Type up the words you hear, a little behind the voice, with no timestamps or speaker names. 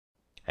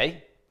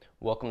Hey,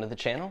 welcome to the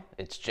channel.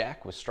 It's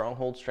Jack with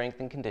Stronghold Strength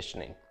and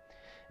Conditioning.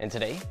 And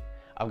today,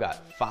 I've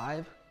got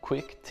 5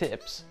 quick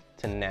tips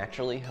to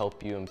naturally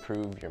help you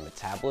improve your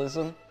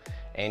metabolism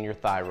and your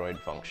thyroid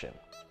function.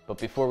 But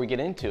before we get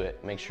into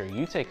it, make sure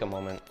you take a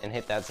moment and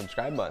hit that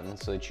subscribe button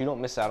so that you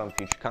don't miss out on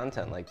future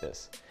content like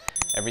this.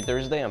 Every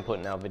Thursday, I'm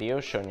putting out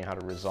videos showing you how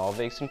to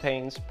resolve aches and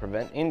pains,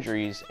 prevent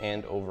injuries,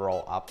 and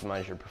overall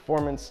optimize your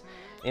performance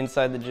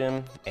inside the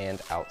gym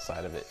and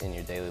outside of it in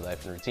your daily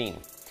life and routine.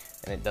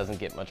 And it doesn't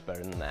get much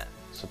better than that,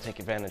 so take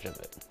advantage of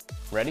it.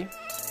 Ready?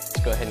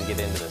 Let's go ahead and get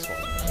into this one.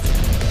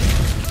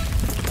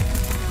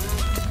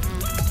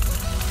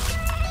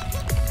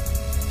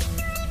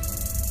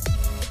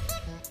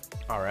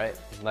 All right,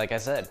 like I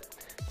said,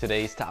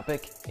 today's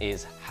topic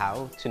is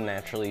how to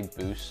naturally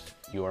boost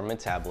your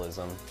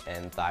metabolism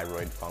and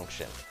thyroid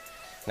function.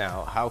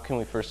 Now, how can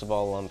we first of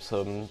all lump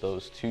sum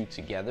those two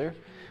together?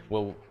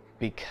 Well,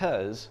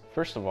 because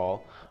first of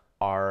all,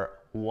 our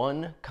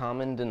one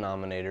common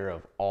denominator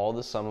of all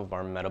the sum of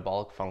our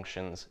metabolic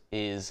functions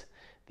is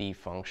the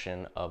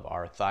function of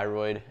our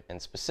thyroid, and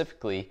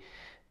specifically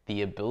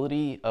the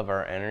ability of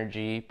our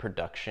energy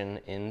production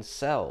in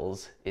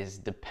cells is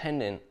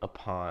dependent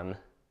upon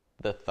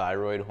the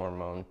thyroid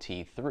hormone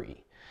T3.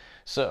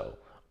 So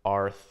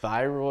our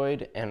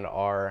thyroid and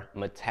our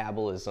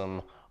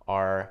metabolism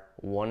are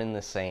one and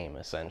the same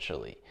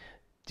essentially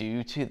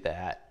due to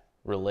that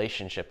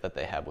relationship that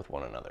they have with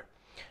one another.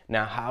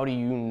 Now, how do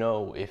you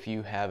know if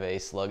you have a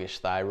sluggish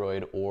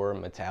thyroid or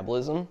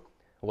metabolism?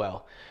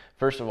 Well,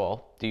 first of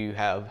all, do you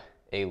have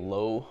a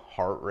low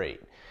heart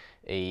rate?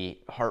 A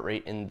heart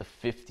rate in the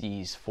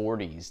 50s,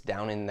 40s,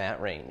 down in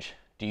that range?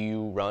 Do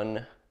you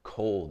run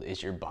cold?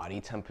 Is your body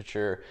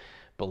temperature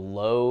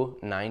below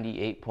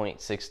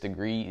 98.6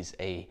 degrees,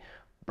 a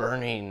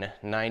burning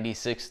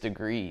 96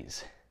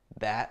 degrees?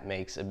 That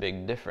makes a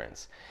big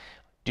difference.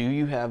 Do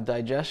you have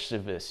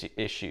digestive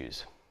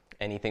issues?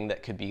 Anything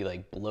that could be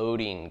like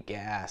bloating,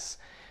 gas,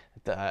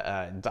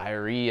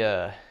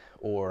 diarrhea,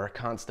 or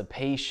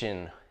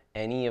constipation,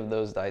 any of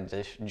those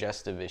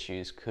digestive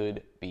issues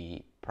could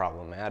be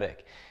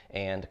problematic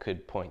and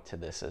could point to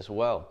this as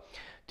well.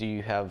 Do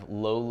you have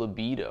low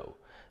libido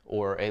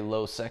or a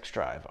low sex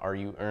drive? Are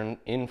you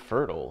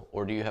infertile,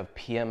 or do you have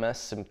PMS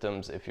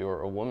symptoms if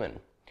you're a woman?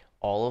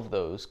 All of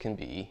those can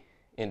be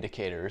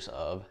indicators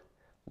of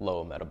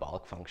low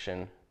metabolic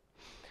function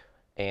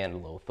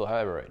and low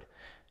thyroid.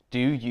 Do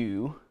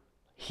you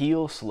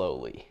heal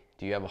slowly?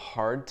 Do you have a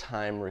hard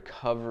time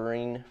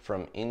recovering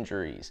from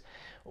injuries?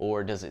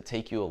 Or does it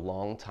take you a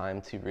long time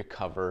to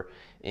recover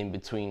in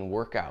between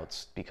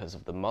workouts because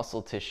of the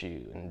muscle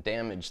tissue and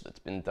damage that's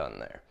been done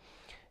there?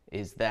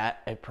 Is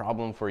that a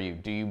problem for you?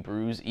 Do you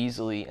bruise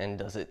easily, and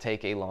does it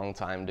take a long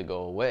time to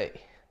go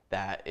away?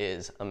 That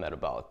is a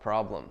metabolic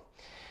problem.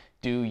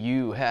 Do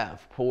you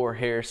have poor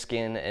hair,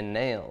 skin, and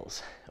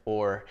nails?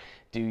 Or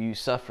do you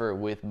suffer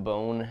with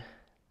bone,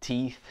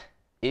 teeth,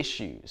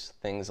 issues,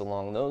 things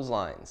along those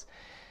lines?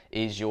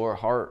 Is your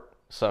heart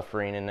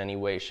suffering in any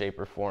way, shape,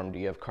 or form? Do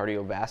you have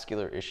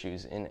cardiovascular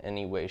issues in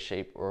any way,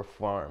 shape, or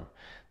form?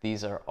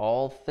 These are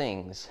all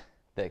things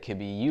that can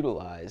be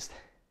utilized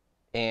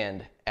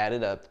and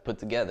added up, put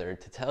together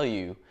to tell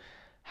you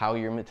how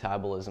your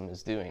metabolism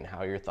is doing,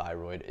 how your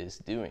thyroid is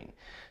doing.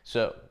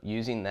 So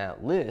using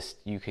that list,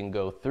 you can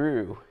go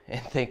through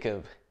and think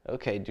of,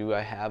 okay, do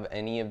I have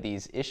any of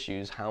these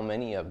issues? How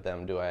many of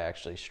them do I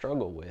actually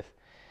struggle with?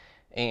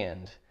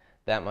 And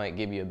that might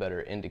give you a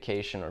better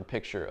indication or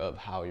picture of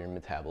how your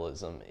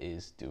metabolism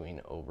is doing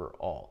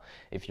overall.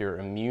 If your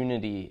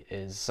immunity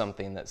is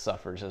something that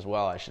suffers as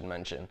well, I should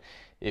mention,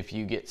 if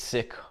you get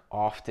sick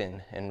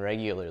often and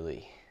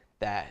regularly,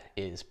 that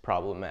is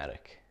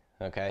problematic,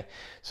 okay?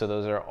 So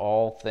those are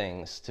all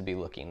things to be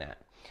looking at.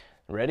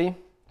 Ready?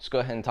 Let's go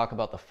ahead and talk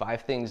about the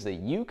 5 things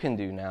that you can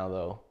do now,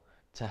 though,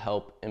 to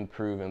help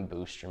improve and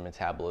boost your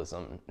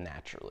metabolism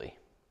naturally.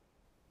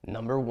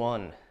 Number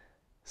 1,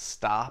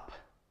 stop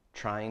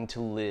trying to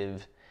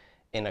live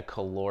in a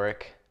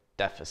caloric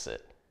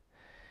deficit.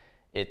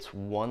 It's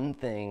one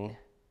thing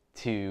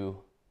to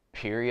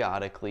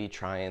periodically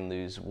try and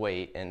lose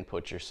weight and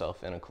put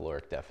yourself in a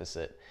caloric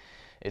deficit.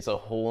 It's a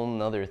whole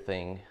nother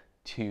thing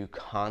to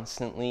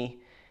constantly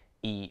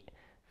eat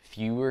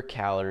fewer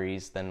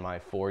calories than my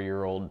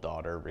 4-year-old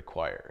daughter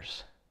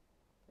requires.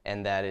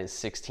 And that is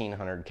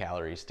 1,600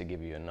 calories, to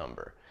give you a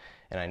number.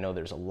 And I know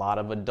there's a lot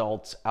of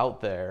adults out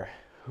there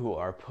who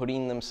are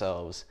putting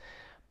themselves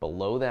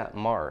below that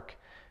mark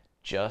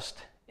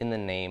just in the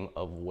name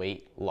of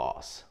weight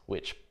loss,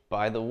 which,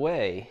 by the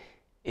way,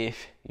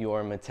 if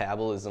your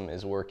metabolism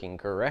is working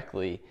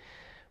correctly,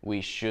 we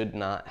should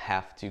not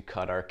have to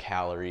cut our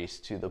calories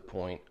to the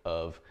point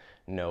of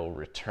no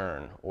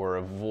return or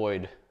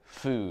avoid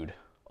food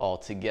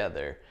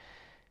altogether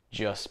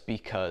just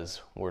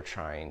because we're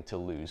trying to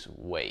lose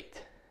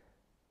weight.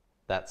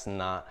 That's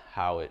not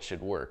how it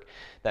should work.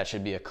 That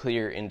should be a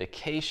clear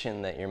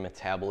indication that your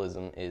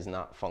metabolism is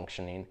not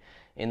functioning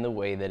in the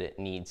way that it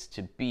needs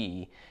to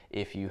be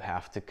if you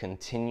have to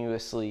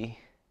continuously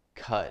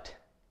cut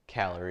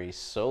calories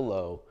so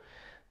low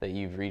that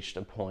you've reached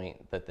a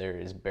point that there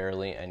is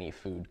barely any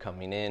food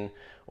coming in,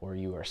 or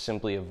you are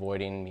simply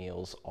avoiding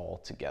meals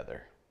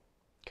altogether.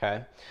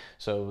 Okay,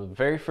 so the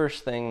very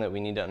first thing that we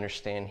need to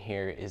understand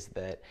here is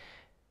that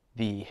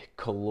the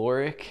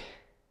caloric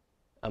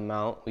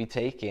amount we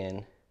take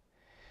in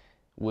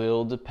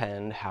will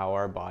depend how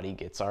our body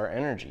gets our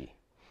energy.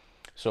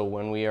 So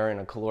when we are in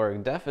a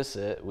caloric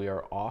deficit, we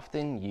are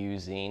often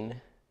using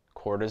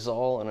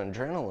cortisol and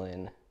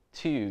adrenaline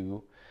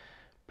to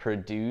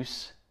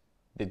produce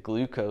the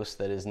glucose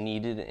that is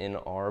needed in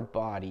our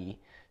body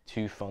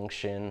to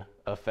function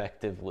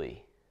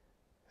effectively.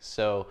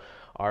 So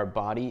our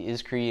body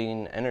is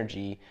creating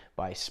energy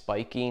by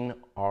spiking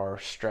our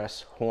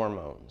stress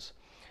hormones.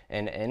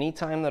 And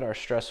anytime that our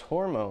stress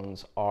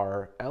hormones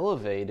are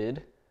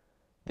elevated,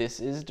 this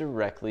is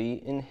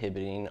directly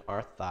inhibiting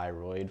our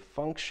thyroid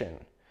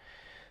function.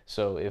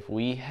 So if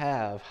we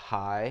have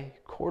high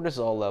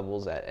cortisol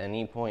levels at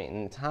any point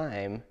in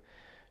time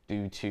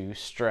due to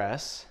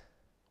stress,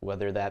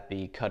 whether that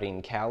be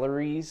cutting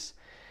calories,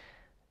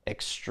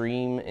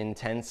 extreme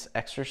intense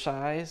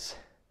exercise,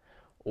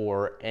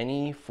 or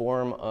any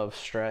form of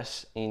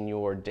stress in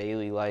your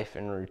daily life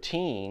and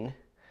routine,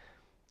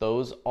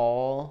 those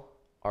all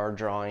are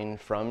drawing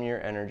from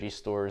your energy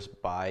stores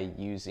by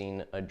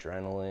using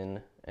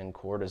adrenaline and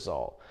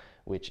cortisol,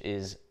 which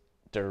is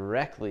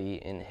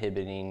directly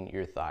inhibiting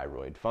your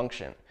thyroid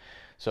function.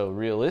 So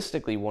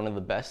realistically, one of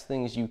the best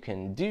things you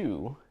can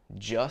do,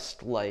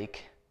 just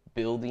like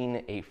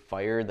building a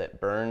fire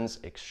that burns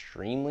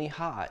extremely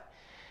hot,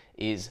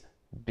 is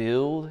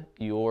build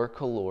your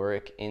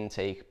caloric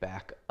intake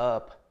back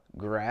up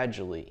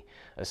gradually.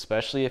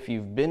 Especially if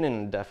you've been in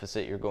a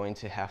deficit, you're going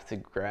to have to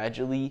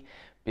gradually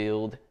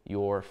build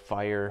your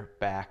fire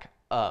back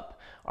up.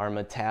 Our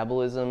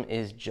metabolism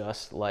is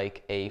just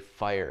like a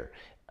fire.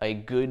 A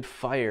good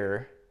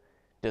fire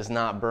does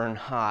not burn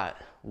hot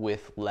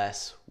with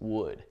less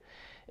wood.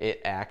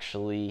 It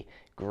actually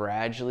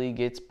gradually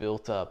gets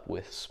built up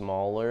with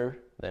smaller,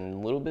 then a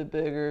little bit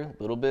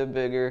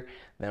bigger,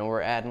 then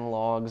we're adding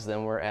logs,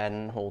 then we're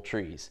adding whole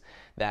trees,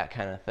 that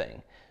kind of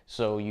thing.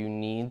 So you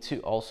need to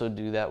also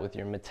do that with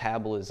your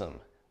metabolism.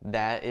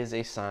 That is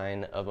a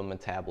sign of a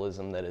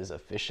metabolism that is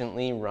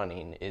efficiently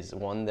running, is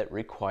one that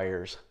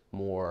requires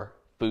more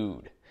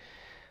food.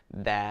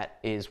 That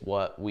is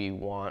what we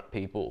want,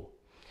 people.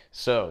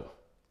 So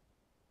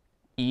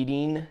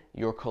eating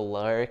your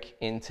caloric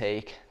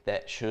intake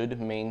that should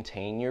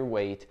maintain your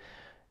weight,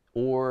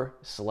 or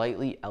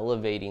slightly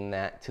elevating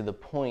that to the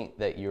point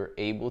that you're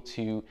able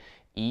to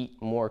eat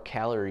more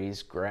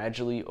calories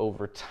gradually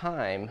over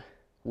time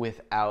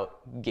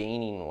without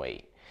gaining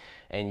weight.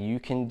 And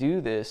you can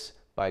do this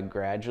by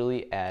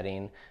gradually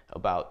adding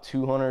about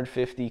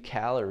 250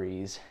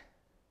 calories.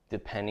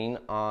 Depending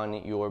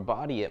on your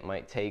body, it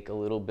might take a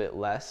little bit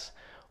less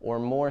or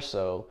more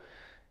so,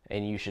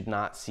 and you should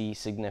not see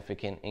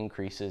significant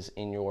increases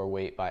in your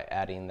weight by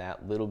adding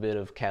that little bit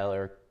of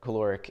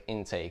caloric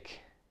intake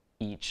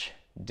each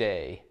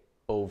day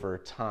over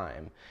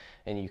time.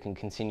 And you can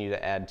continue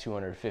to add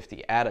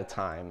 250 at a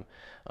time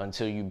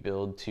until you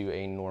build to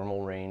a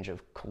normal range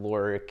of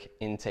caloric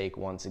intake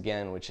once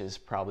again, which is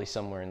probably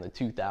somewhere in the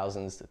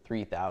 2,000s to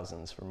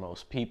 3,000s for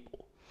most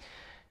people.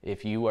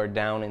 If you are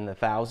down in the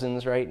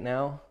thousands right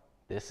now,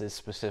 this is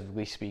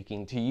specifically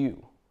speaking to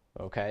you,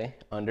 okay?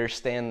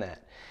 Understand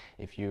that.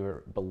 If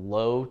you're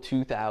below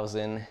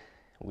 2,000,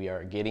 we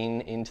are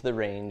getting into the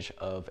range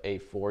of a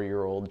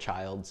 4-year-old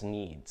child's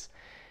needs,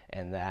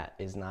 and that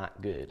is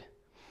not good.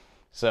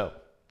 So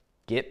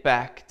get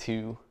back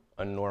to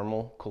a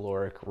normal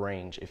caloric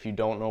range. If you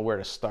don't know where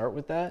to start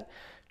with that,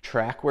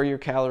 track where your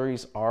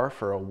calories are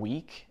for a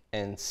week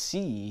and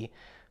see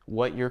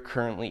what you're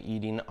currently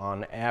eating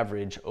on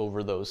average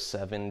over those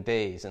 7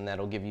 days, and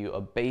that'll give you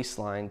a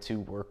baseline to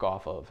work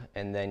off of,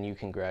 and then you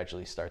can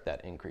gradually start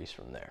that increase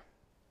from there.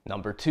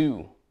 Number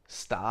 2,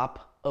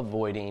 stop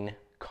avoiding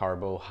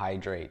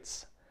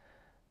carbohydrates.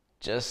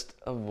 Just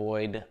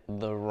avoid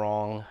the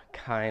wrong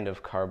kind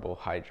of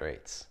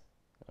carbohydrates,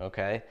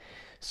 okay?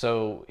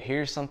 So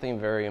here's something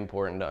very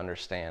important to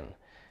understand.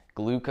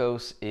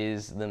 Glucose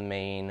is the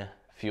main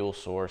fuel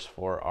source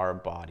for our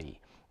body.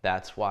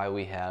 That's why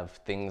we have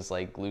things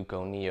like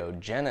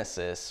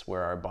gluconeogenesis,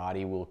 where our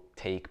body will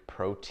take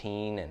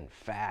protein and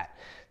fat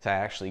to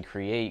actually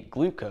create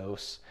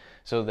glucose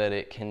so that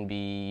it can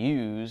be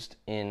used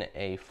in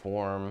a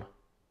form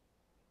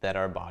that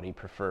our body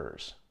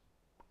prefers,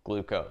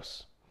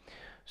 glucose.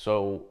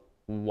 So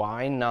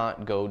why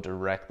not go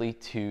directly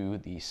to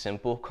the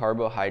simple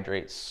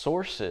carbohydrate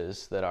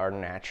sources that are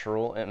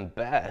natural and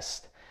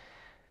best,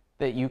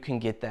 that you can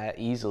get that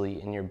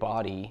easily in your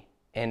body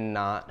and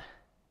not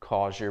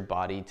cause your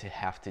body to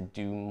have to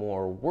do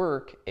more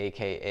work,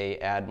 aka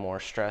add more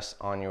stress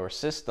on your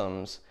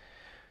systems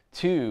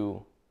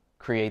to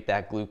create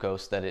that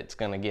glucose that it's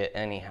going to get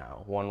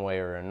anyhow, one way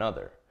or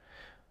another.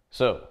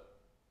 So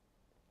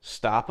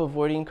stop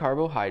avoiding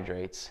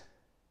carbohydrates,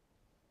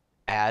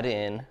 add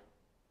in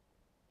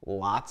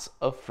lots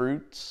of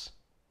fruits,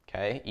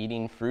 okay?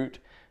 Eating fruit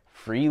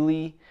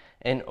freely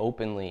and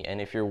openly. And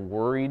if you're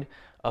worried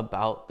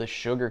about the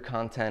sugar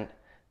content.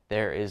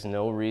 There is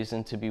no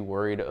reason to be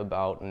worried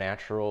about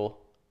natural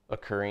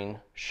occurring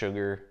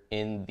sugar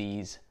in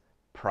these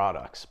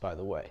products, by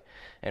the way,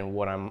 and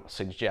what I'm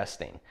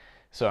suggesting.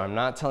 So I'm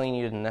not telling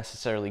you to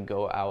necessarily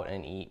go out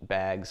and eat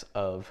bags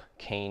of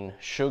cane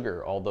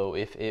sugar, although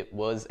if it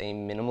was a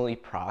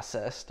minimally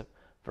processed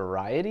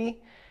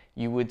variety,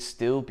 you would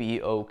still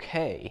be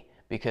okay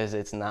because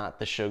it's not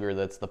the sugar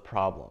that's the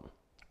problem.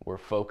 We're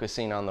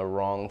focusing on the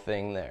wrong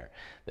thing there.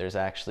 There's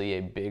actually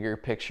a bigger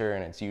picture,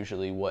 and it's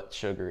usually what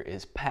sugar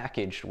is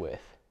packaged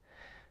with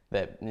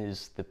that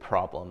is the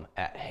problem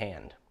at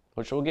hand,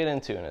 which we'll get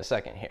into in a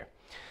second here.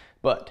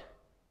 But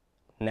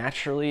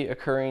naturally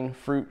occurring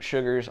fruit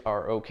sugars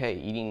are okay,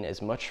 eating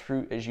as much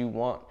fruit as you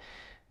want.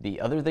 The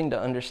other thing to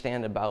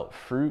understand about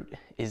fruit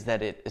is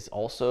that it is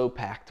also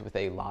packed with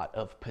a lot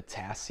of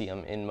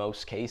potassium in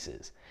most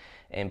cases.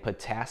 And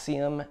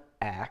potassium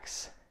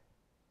acts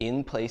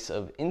in place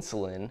of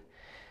insulin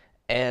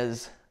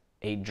as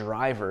a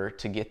driver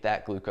to get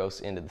that glucose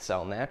into the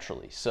cell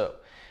naturally. So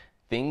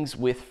things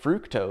with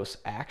fructose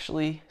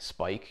actually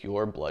spike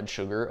your blood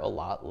sugar a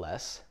lot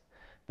less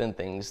than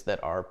things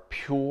that are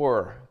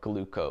pure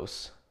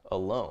glucose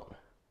alone.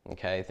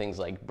 Okay, things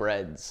like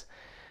breads,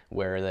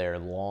 where they're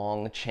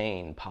long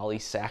chain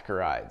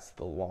polysaccharides,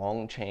 the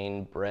long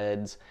chain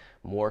breads,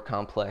 more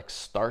complex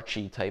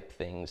starchy type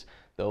things,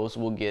 those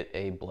will get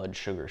a blood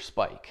sugar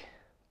spike.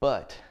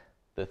 But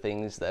the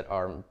things that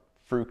are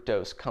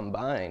fructose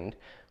combined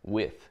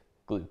with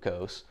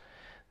glucose,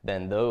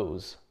 then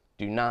those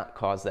do not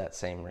cause that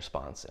same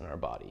response in our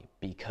body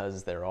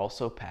because they're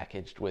also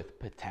packaged with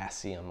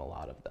potassium, a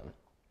lot of them.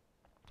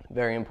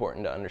 Very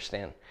important to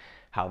understand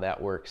how that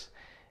works,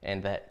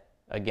 and that,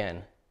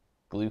 again,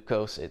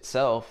 glucose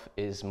itself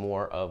is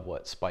more of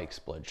what spikes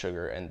blood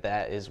sugar, and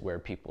that is where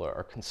people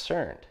are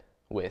concerned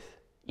with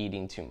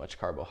eating too much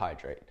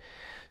carbohydrate.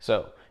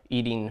 So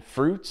eating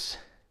fruits,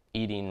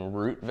 eating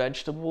root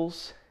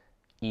vegetables,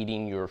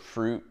 eating your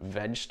fruit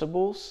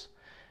vegetables,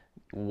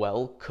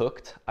 well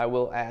cooked, I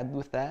will add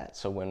with that.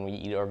 So when we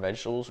eat our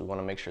vegetables, we want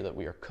to make sure that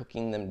we are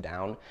cooking them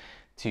down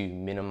to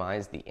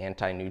minimize the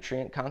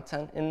anti-nutrient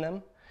content in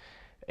them.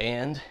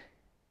 And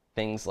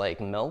things like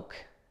milk,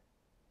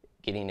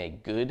 getting a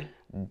good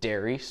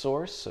dairy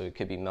source, so it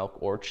could be milk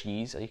or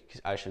cheese,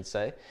 I should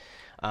say.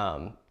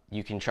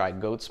 You can try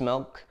goat's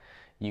milk.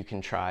 You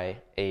can try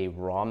a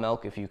raw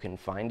milk if you can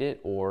find it,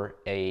 or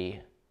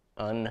a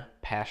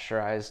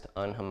unpasteurized,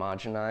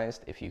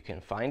 unhomogenized if you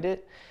can find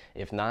it.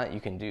 If not, you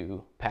can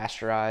do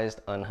pasteurized,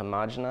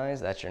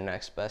 unhomogenized. That's your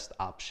next best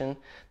option.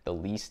 The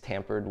least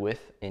tampered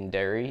with in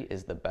dairy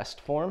is the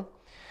best form.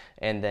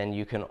 And then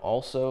you can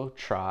also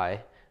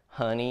try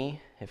honey,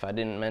 if I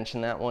didn't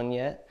mention that one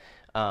yet,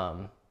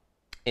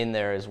 in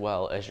there as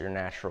well as your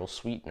natural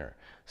sweetener.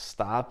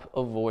 Stop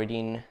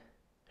avoiding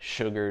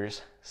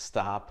sugars,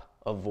 stop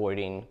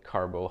avoiding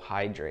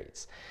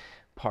carbohydrates.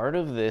 Part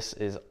of this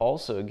is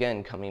also,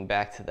 again, coming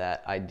back to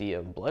that idea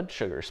of blood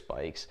sugar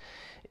spikes,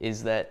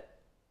 is that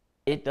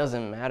it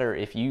doesn't matter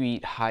if you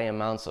eat high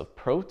amounts of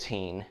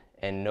protein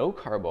and no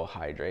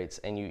carbohydrates,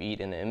 and you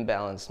eat an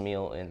imbalanced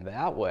meal in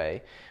that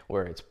way,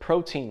 where it's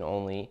protein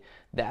only,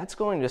 that's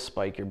going to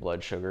spike your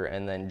blood sugar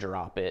and then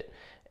drop it,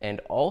 and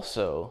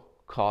also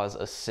cause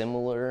a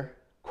similar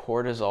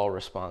cortisol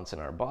response in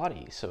our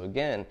body. So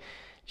again,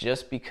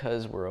 just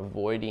because we're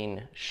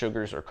avoiding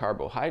sugars or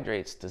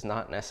carbohydrates does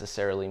not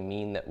necessarily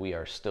mean that we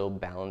are still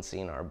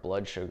balancing our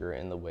blood sugar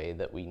in the way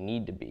that we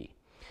need to be.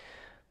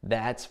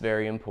 That's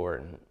very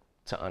important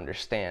to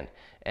understand,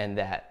 and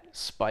that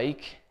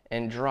spike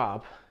and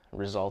drop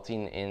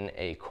resulting in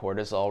a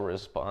cortisol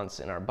response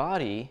in our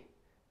body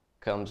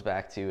comes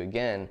back to,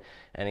 again,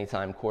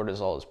 anytime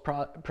cortisol is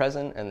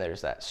present and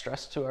there's that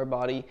stress to our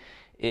body,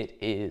 it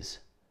is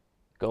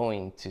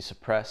going to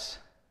suppress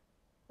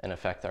and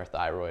affect our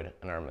thyroid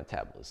and our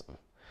metabolism.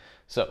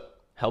 So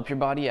help your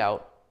body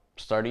out,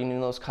 start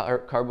eating those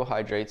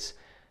carbohydrates,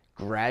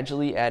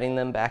 gradually adding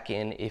them back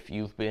in if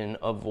you've been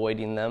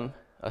avoiding them,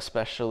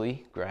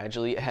 especially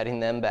gradually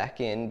adding them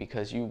back in,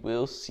 because you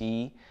will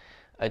see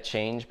a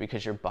change,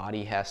 because your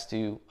body has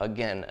to,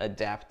 again,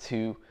 adapt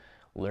to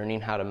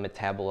learning how to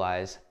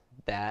metabolize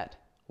that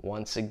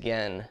once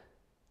again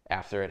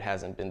after it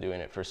hasn't been doing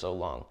it for so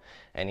long.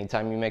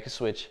 Anytime you make a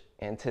switch,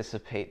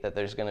 anticipate that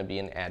there's going to be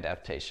an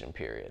adaptation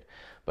period,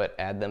 but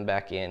add them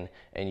back in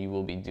and you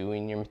will be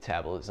doing your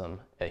metabolism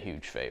a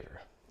huge favor.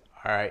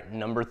 All right,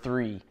 number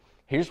 3.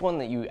 Here's one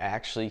that you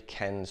actually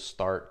can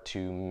start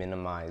to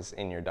minimize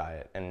in your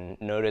diet. And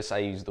notice I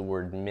use the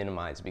word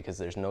minimize because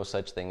there's no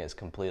such thing as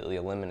completely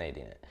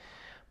eliminating it.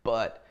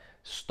 But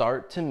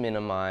start to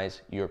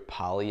minimize your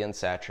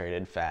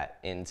polyunsaturated fat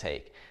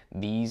intake.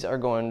 These are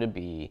going to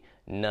be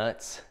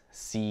nuts,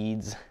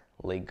 seeds,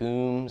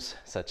 legumes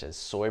such as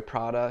soy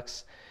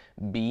products,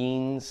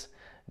 beans,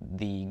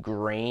 the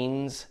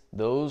grains.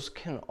 Those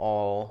can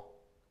all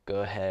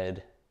go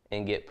ahead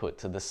and get put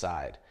to the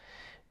side.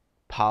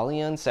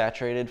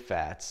 Polyunsaturated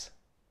fats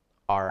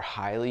are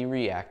highly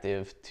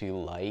reactive to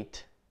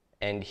light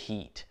and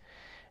heat,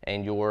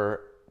 and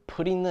your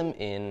putting them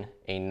in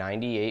a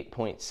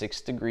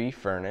 98.6 degree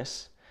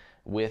furnace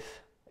with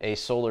a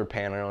solar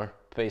panel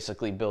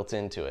basically built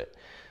into it.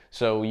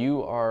 So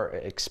you are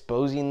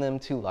exposing them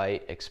to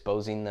light,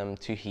 exposing them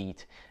to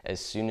heat as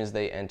soon as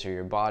they enter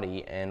your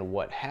body, and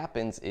what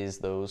happens is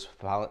those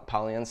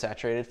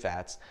polyunsaturated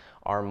fats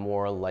are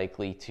more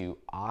likely to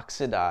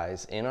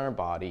oxidize in our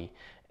body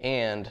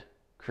and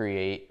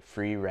create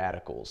free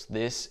radicals.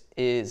 This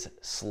is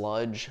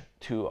sludge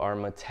to our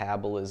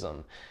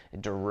metabolism,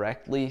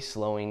 directly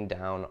slowing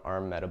down our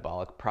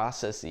metabolic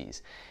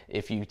processes.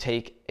 If you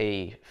take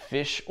a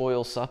fish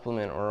oil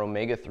supplement or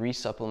omega-3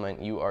 supplement,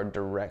 you are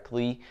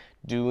directly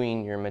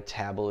doing your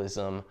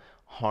metabolism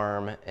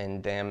harm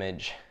and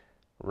damage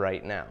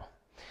right now.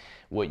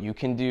 What you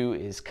can do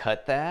is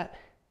cut that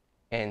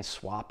and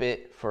swap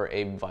it for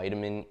a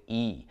vitamin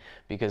E,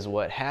 because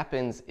what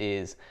happens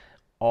is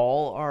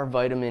all our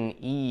vitamin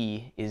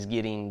E is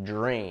getting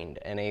drained,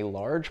 and a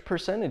large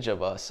percentage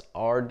of us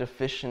are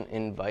deficient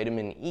in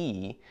vitamin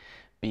E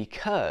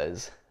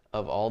because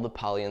of all the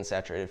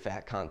polyunsaturated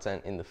fat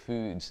content in the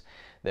foods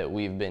that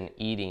we've been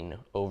eating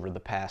over the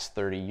past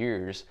 30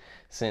 years,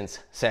 since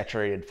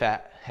saturated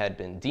fat had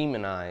been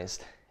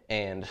demonized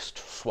and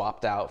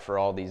swapped out for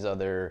all these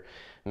other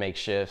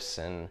makeshifts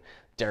and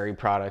dairy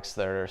products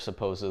that are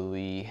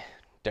supposedly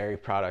dairy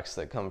products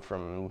that come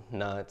from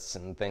nuts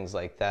and things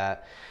like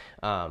that.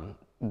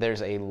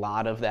 There's a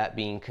lot of that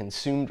being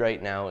consumed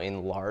right now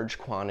in large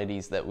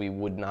quantities that we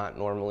would not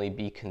normally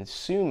be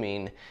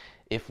consuming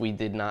if we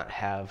did not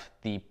have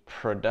the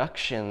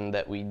production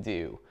that we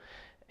do.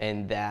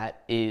 And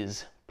that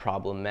is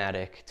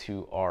problematic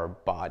to our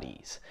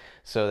bodies.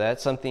 So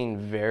that's something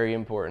very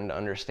important to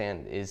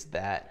understand, is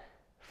that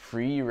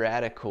free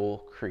radical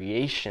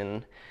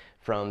creation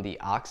from the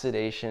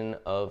oxidation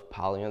of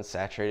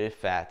polyunsaturated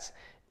fats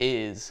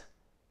is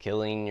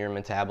killing your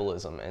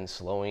metabolism and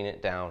slowing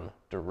it down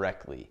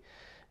directly.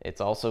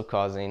 It's also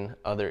causing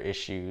other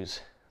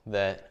issues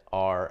that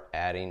are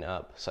adding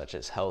up, such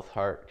as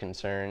heart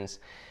concerns,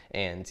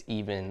 and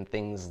even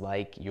things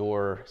like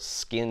your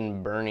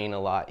skin burning a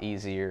lot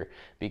easier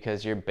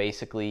because you're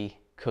basically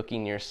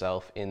cooking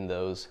yourself in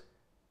those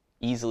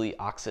easily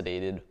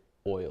oxidated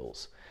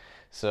oils.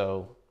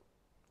 So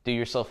do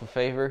yourself a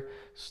favor,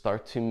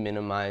 start to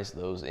minimize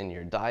those in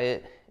your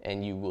diet,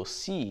 and you will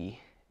see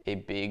a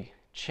big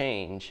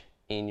change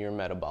in your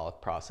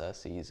metabolic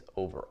processes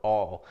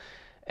overall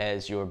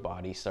as your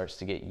body starts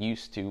to get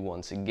used to,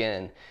 once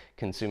again,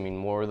 consuming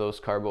more of those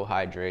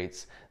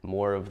carbohydrates,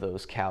 more of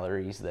those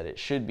calories that it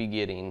should be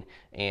getting,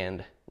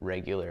 and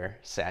regular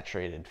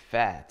saturated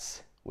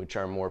fats, which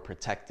are more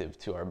protective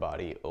to our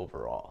body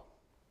overall.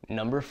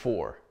 Number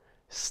 4,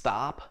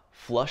 stop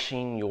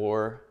flushing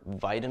your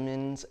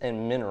vitamins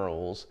and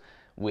minerals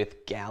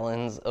with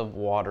gallons of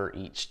water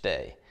each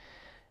day.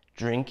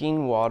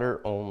 Drinking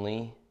water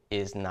only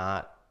is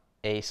not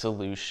a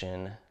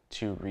solution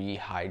to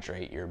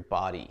rehydrate your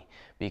body,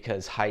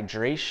 because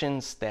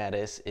hydration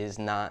status is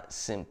not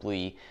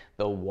simply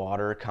the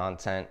water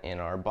content in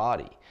our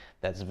body.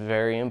 That's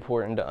very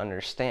important to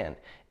understand.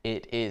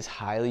 It is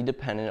highly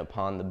dependent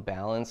upon the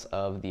balance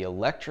of the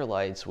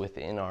electrolytes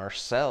within our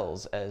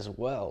cells as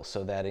well.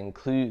 So that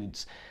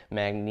includes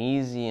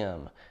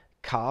magnesium,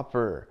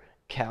 copper,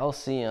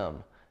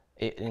 calcium,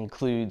 it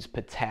includes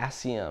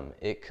potassium,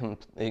 it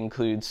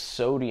includes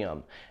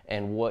sodium,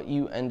 and what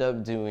you end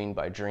up doing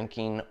by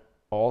drinking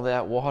all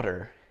that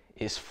water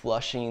is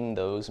flushing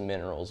those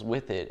minerals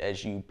with it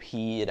as you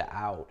pee it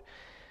out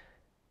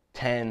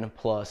 10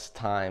 plus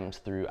times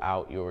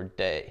throughout your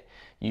day.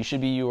 You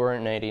should be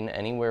urinating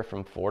anywhere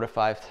from 4 to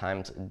 5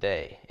 times a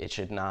day. It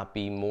should not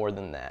be more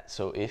than that.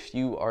 So if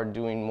you are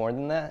doing more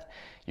than that,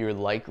 you're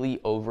likely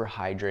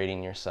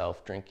overhydrating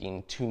yourself,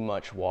 drinking too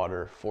much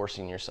water,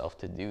 forcing yourself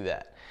to do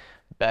that.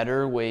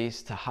 Better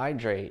ways to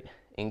hydrate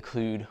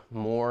include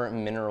more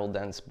mineral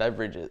dense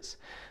beverages.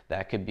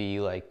 That could be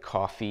like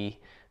coffee,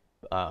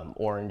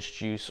 orange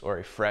juice, or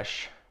a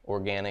fresh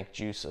organic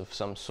juice of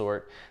some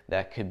sort.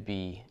 That could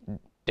be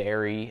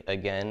dairy,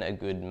 again, a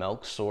good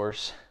milk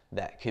source.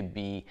 That could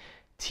be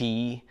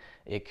tea.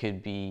 It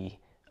could be,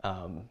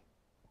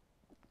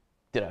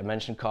 did I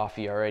mention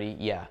coffee already?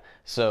 Yeah.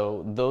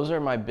 So those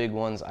are my big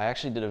ones. I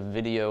actually did a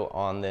video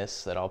on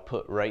this that I'll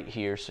put right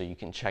here so you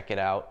can check it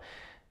out,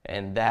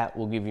 and that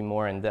will give you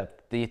more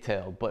in-depth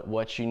detail. But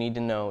what you need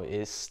to know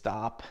is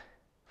stop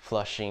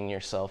flushing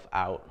yourself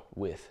out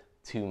with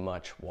too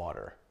much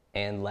water.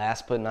 And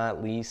last but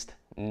not least,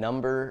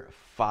 number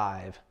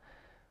 5,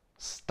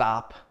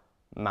 stop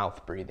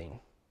mouth breathing.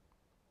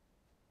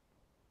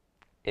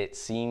 It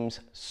seems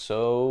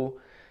so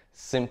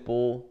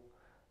simple,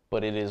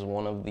 but it is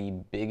one of the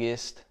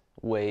biggest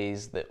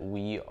ways that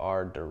we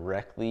are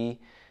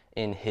directly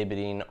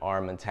inhibiting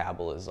our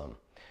metabolism.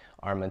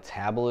 Our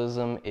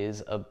metabolism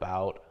is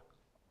about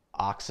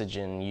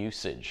oxygen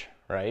usage,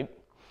 right?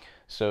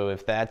 So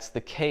if that's the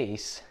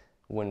case,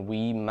 when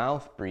we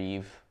mouth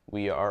breathe,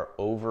 we are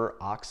over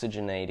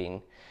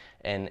oxygenating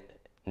and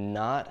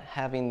not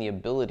having the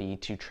ability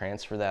to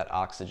transfer that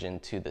oxygen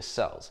to the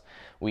cells.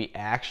 We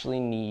actually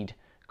need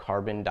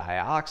carbon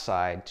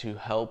dioxide to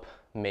help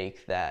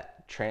make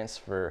that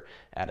transfer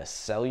at a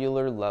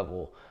cellular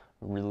level,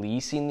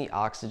 releasing the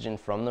oxygen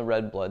from the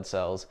red blood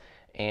cells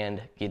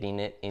and getting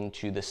it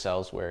into the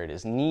cells where it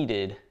is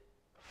needed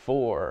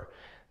for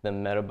the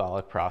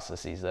metabolic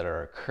processes that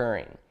are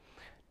occurring.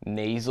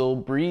 Nasal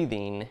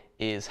breathing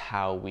is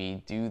how we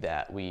do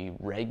that. We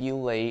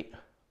regulate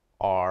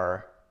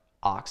our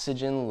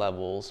oxygen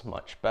levels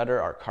much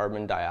better, our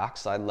carbon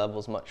dioxide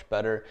levels much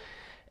better,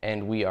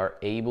 and we are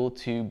able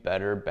to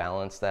better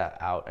balance that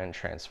out and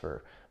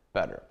transfer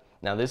better.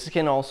 Now, this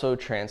can also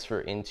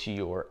transfer into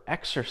your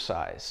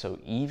exercise. So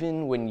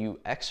even when you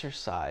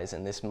exercise,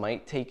 and this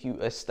might take you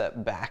a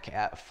step back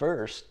at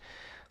first,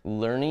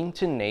 learning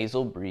to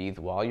nasal breathe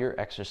while you're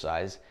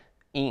exercising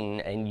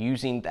and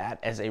using that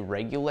as a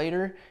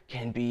regulator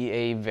can be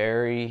a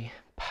very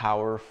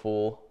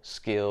powerful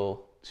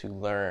skill to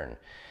learn.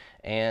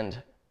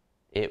 And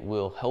it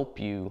will help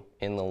you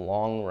in the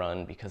long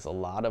run, because a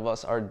lot of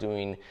us are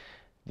doing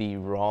the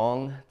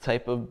wrong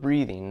type of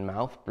breathing,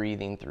 mouth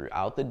breathing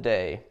throughout the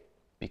day,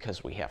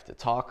 because we have to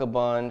talk a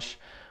bunch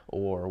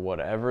or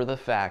whatever the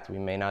fact, we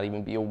may not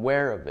even be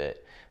aware of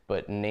it.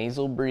 But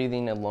nasal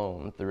breathing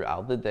alone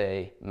throughout the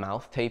day,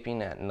 mouth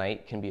taping at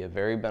night can be a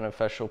very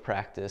beneficial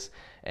practice,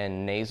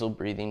 and nasal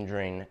breathing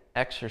during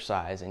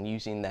exercise and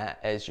using that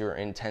as your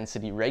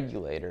intensity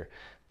regulator,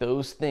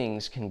 those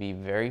things can be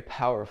very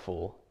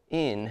powerful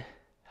in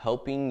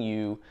helping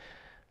you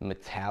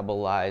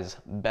metabolize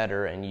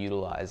better and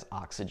utilize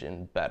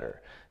oxygen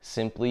better,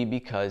 simply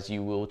because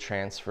you will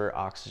transfer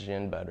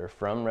oxygen better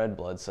from red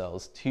blood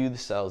cells to the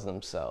cells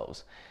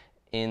themselves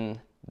in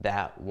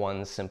that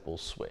one simple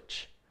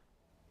switch.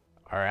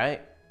 All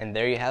right, and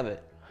there you have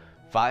it.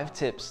 5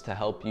 tips to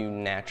help you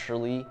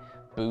naturally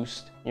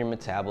boost your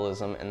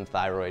metabolism and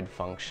thyroid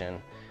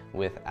function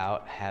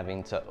without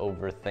having to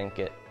overthink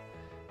it.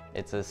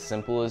 It's as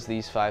simple as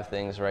these 5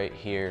 things right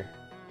here,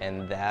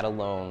 and that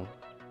alone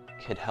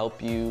could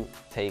help you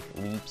take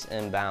leaps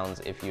and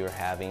bounds if you're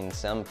having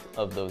some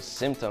of those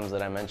symptoms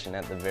that I mentioned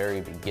at the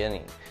very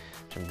beginning,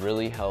 to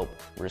really help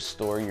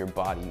restore your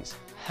body's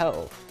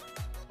health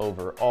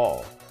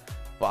overall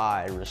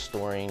by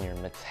restoring your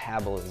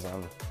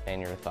metabolism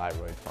and your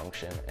thyroid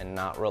function, and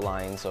not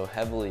relying so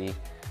heavily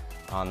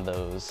on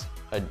those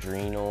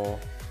adrenal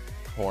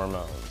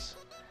hormones,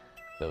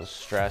 those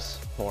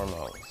stress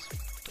hormones.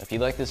 If you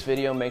like this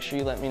video, make sure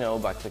you let me know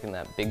by clicking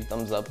that big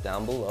thumbs up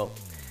down below.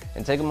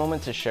 And take a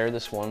moment to share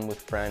this one with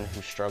a friend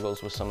who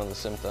struggles with some of the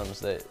symptoms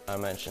that I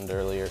mentioned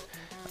earlier.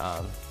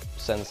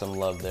 Send some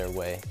love their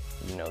way.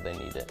 You know they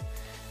need it.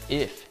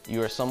 If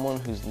you are someone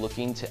who's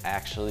looking to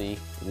actually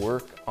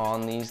work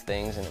on these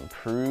things and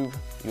improve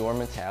your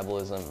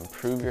metabolism,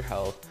 improve your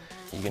health,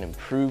 you can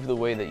improve the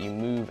way that you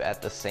move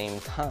at the same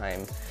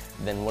time,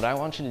 then what I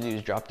want you to do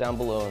is drop down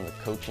below in the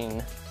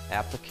coaching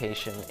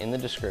application in the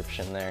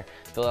description there,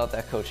 fill out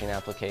that coaching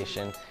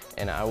application,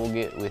 and I will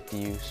get with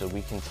you so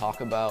we can talk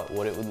about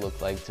what it would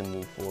look like to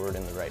move forward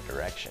in the right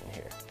direction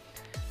here.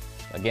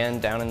 Again,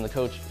 down in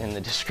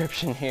the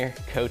description here,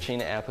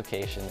 coaching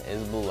application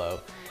is below.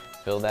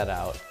 Fill that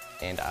out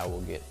and I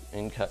will get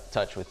in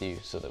touch with you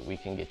so that we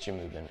can get you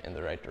moving in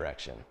the right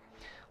direction.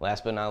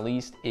 Last but not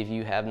least, if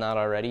you have not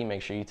already,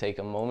 make sure you take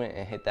a moment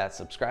and hit that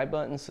subscribe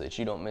button so that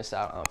you don't miss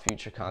out on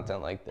future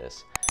content like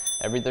this.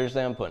 Every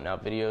Thursday I'm putting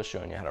out videos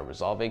showing you how to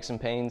resolve aches and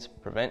pains,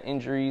 prevent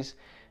injuries,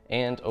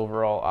 and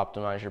overall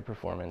optimize your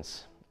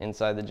performance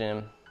inside the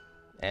gym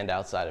and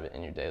outside of it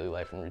in your daily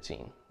life and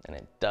routine. And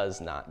it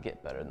does not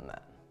get better than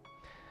that.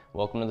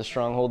 Welcome to the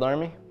Stronghold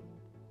Army.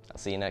 I'll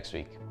see you next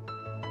week.